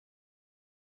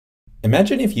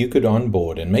Imagine if you could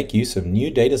onboard and make use of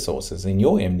new data sources in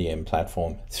your MDM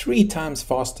platform 3 times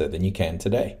faster than you can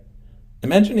today.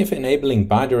 Imagine if enabling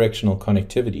bidirectional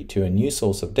connectivity to a new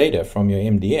source of data from your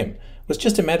MDM was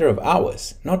just a matter of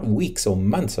hours, not weeks or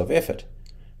months of effort.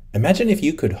 Imagine if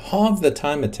you could halve the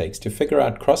time it takes to figure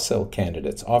out cross-sell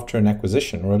candidates after an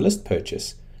acquisition or a list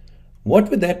purchase.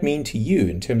 What would that mean to you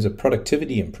in terms of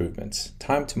productivity improvements,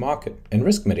 time to market, and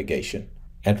risk mitigation?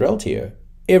 At Reltio,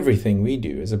 everything we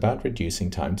do is about reducing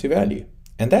time to value.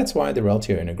 And that's why the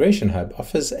Reltio Integration Hub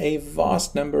offers a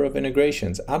vast number of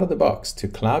integrations out of the box to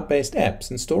cloud-based apps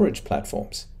and storage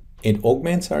platforms. It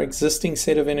augments our existing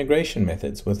set of integration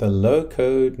methods with a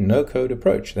low-code, no-code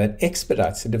approach that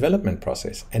expedites the development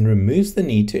process and removes the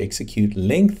need to execute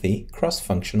lengthy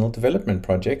cross-functional development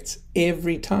projects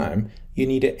every time you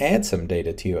need to add some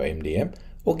data to your MDM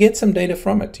or get some data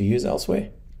from it to use elsewhere.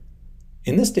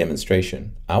 In this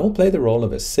demonstration, I will play the role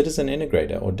of a citizen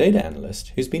integrator or data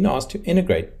analyst who's been asked to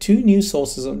integrate 2 new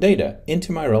sources of data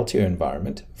into my Reltio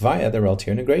environment via the Reltio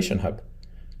Integration Hub.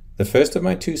 The first of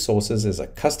my 2 sources is a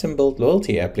custom-built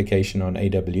loyalty application on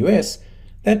AWS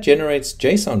that generates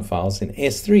JSON files in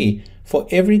S3 for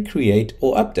every create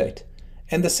or update,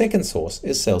 and the second source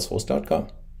is Salesforce.com.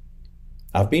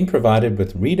 I've been provided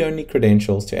with read-only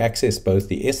credentials to access both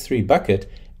the S3 bucket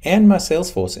and my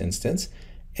Salesforce instance,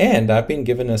 and I've been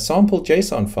given a sample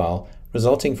JSON file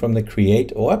resulting from the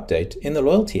create or update in the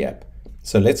loyalty app.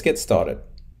 So let's get started.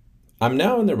 I'm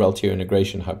now in the Reltio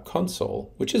Integration Hub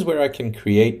console, which is where I can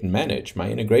create and manage my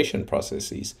integration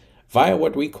processes via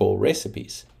what we call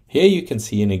recipes. Here you can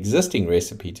see an existing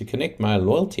recipe to connect my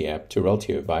loyalty app to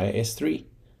Reltio via S3.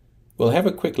 We'll have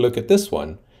a quick look at this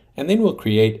one, and then we'll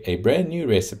create a brand new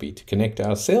recipe to connect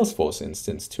our Salesforce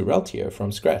instance to Reltio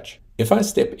from scratch. If I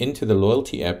step into the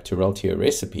loyalty app to Reltio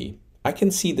recipe, I can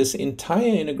see this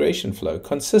entire integration flow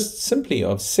consists simply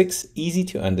of 6 easy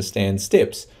to understand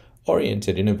steps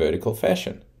oriented in a vertical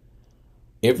fashion.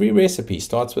 Every recipe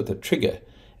starts with a trigger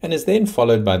and is then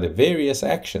followed by the various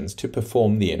actions to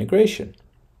perform the integration.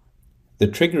 The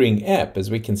triggering app, as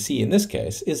we can see in this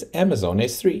case, is Amazon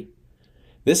S3.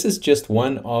 This is just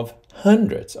one of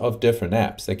hundreds of different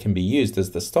apps that can be used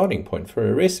as the starting point for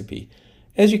a recipe,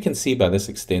 as you can see by this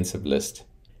extensive list.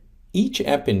 Each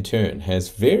app in turn has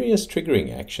various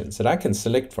triggering actions that I can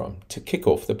select from to kick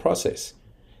off the process.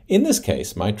 In this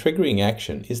case, my triggering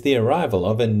action is the arrival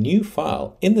of a new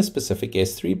file in the specific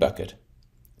S3 bucket.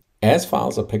 As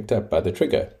files are picked up by the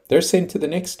trigger, they're sent to the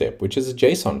next step, which is a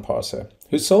JSON parser,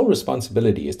 whose sole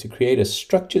responsibility is to create a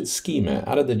structured schema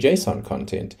out of the JSON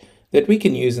content that we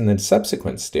can use in the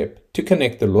subsequent step to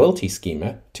connect the loyalty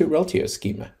schema to Reltio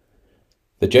schema.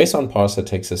 The JSON parser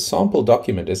takes a sample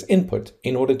document as input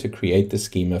in order to create the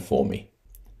schema for me.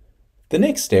 The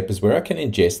next step is where I can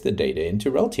ingest the data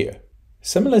into Reltio.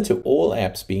 Similar to all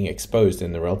apps being exposed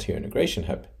in the Reltio Integration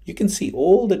Hub, you can see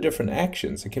all the different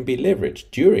actions that can be leveraged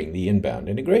during the inbound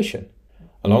integration.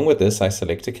 Along with this, I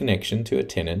select a connection to a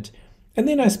tenant, and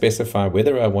then I specify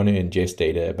whether I want to ingest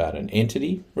data about an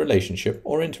entity, relationship,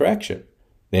 or interaction.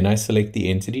 Then I select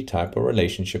the entity type or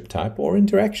relationship type or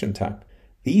interaction type.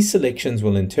 These selections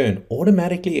will in turn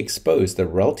automatically expose the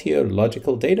Reltio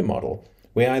logical data model,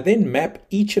 where I then map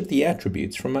each of the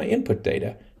attributes from my input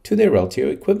data to their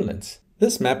Reltio equivalents.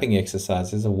 This mapping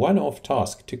exercise is a one-off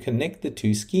task to connect the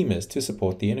 2 schemas to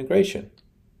support the integration.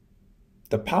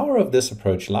 The power of this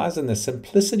approach lies in the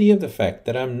simplicity of the fact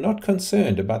that I'm not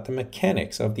concerned about the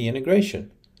mechanics of the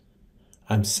integration.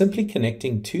 I'm simply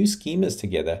connecting 2 schemas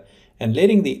together and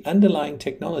letting the underlying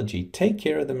technology take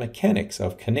care of the mechanics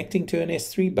of connecting to an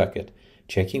S3 bucket,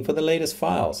 checking for the latest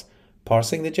files,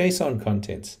 parsing the JSON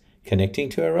contents, connecting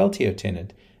to a Reltio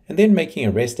tenant, and then making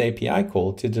a REST API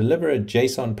call to deliver a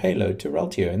JSON payload to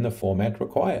Reltio in the format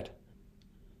required.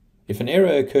 If an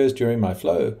error occurs during my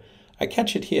flow, I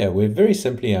catch it here, where very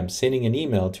simply I'm sending an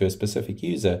email to a specific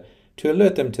user to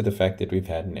alert them to the fact that we've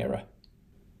had an error.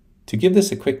 To give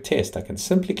this a quick test, I can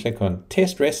simply click on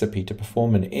Test Recipe to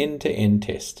perform an end-to-end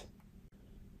test.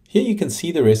 Here you can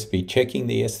see the recipe checking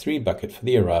the S3 bucket for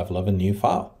the arrival of a new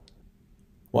file.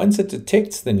 Once it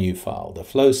detects the new file, the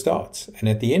flow starts, and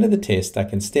at the end of the test, I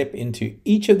can step into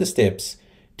each of the steps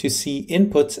to see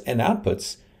inputs and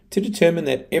outputs to determine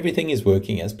that everything is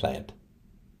working as planned.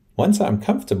 Once I'm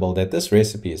comfortable that this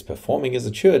recipe is performing as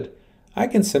it should, I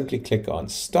can simply click on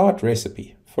Start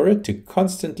Recipe for it to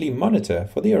constantly monitor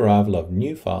for the arrival of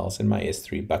new files in my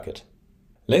S3 bucket.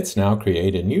 Let's now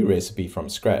create a new recipe from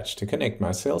scratch to connect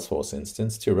my Salesforce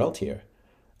instance to Reltio.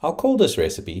 I'll call this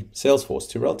recipe Salesforce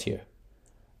to Reltio.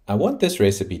 I want this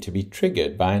recipe to be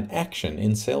triggered by an action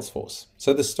in Salesforce,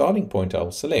 so the starting point I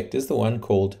will select is the one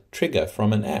called Trigger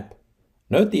from an app.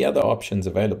 Note the other options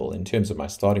available in terms of my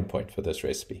starting point for this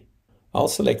recipe. I'll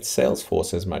select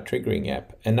Salesforce as my triggering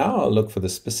app, and now I'll look for the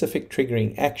specific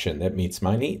triggering action that meets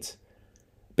my needs.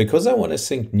 Because I want to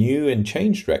sync new and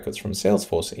changed records from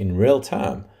Salesforce in real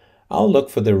time, I'll look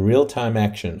for the real-time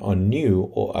action on new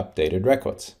or updated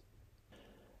records.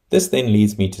 This then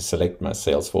leads me to select my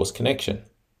Salesforce connection.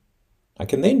 I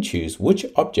can then choose which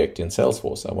object in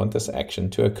Salesforce I want this action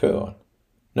to occur on.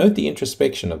 Note the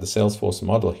introspection of the Salesforce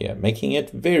model here, making it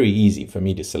very easy for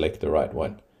me to select the right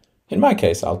one. In my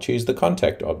case, I'll choose the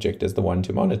contact object as the one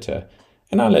to monitor,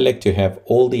 and I'll elect to have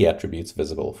all the attributes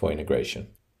visible for integration.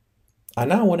 I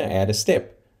now want to add a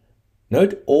step.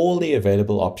 Note all the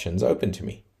available options open to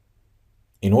me.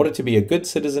 In order to be a good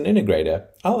citizen integrator,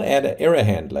 I'll add an error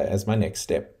handler as my next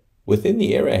step. Within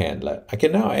the error handler, I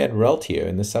can now add Reltio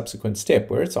in the subsequent step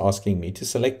where it's asking me to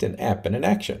select an app and an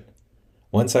action.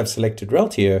 Once I've selected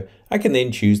Reltio, I can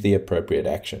then choose the appropriate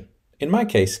action. In my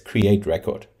case, create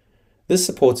record. This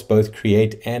supports both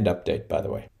create and update, by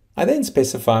the way. I then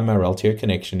specify my Reltio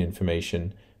connection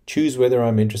information, choose whether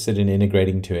I'm interested in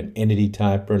integrating to an entity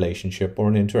type, relationship, or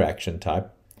an interaction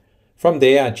type. From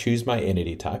there, I choose my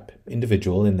entity type,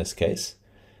 individual in this case.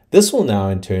 This will now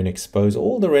in turn expose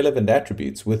all the relevant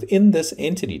attributes within this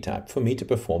entity type for me to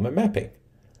perform a mapping.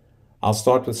 I'll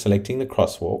start with selecting the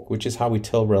crosswalk, which is how we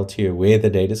tell Reltio where the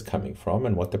data is coming from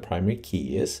and what the primary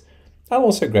key is. I'll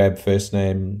also grab first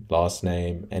name, last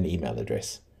name, and email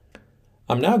address.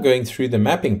 I'm now going through the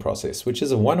mapping process, which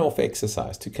is a one-off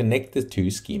exercise to connect the two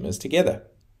schemas together.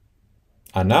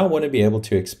 I now want to be able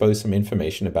to expose some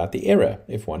information about the error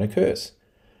if one occurs.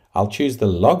 I'll choose the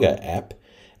logger app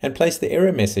and place the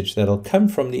error message that'll come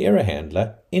from the error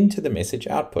handler into the message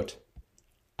output.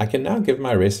 I can now give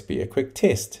my recipe a quick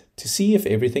test to see if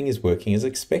everything is working as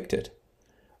expected.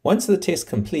 Once the test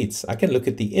completes, I can look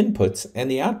at the inputs and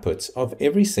the outputs of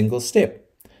every single step,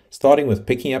 starting with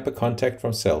picking up a contact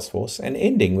from Salesforce and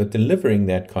ending with delivering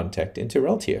that contact into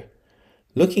Reltio.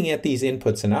 Looking at these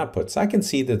inputs and outputs, I can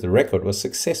see that the record was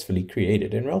successfully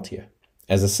created in Reltio.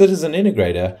 As a citizen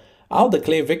integrator, I'll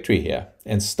declare victory here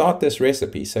and start this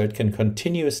recipe so it can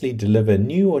continuously deliver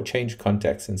new or changed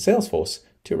contacts in Salesforce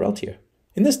to Reltio.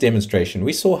 In this demonstration,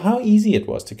 we saw how easy it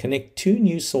was to connect two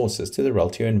new sources to the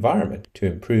Reltio environment to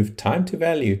improve time to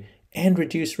value and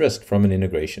reduce risk from an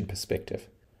integration perspective.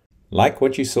 Like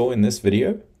what you saw in this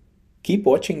video? Keep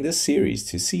watching this series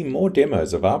to see more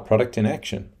demos of our product in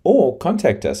action, or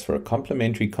contact us for a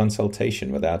complimentary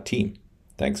consultation with our team.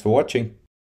 Thanks for watching.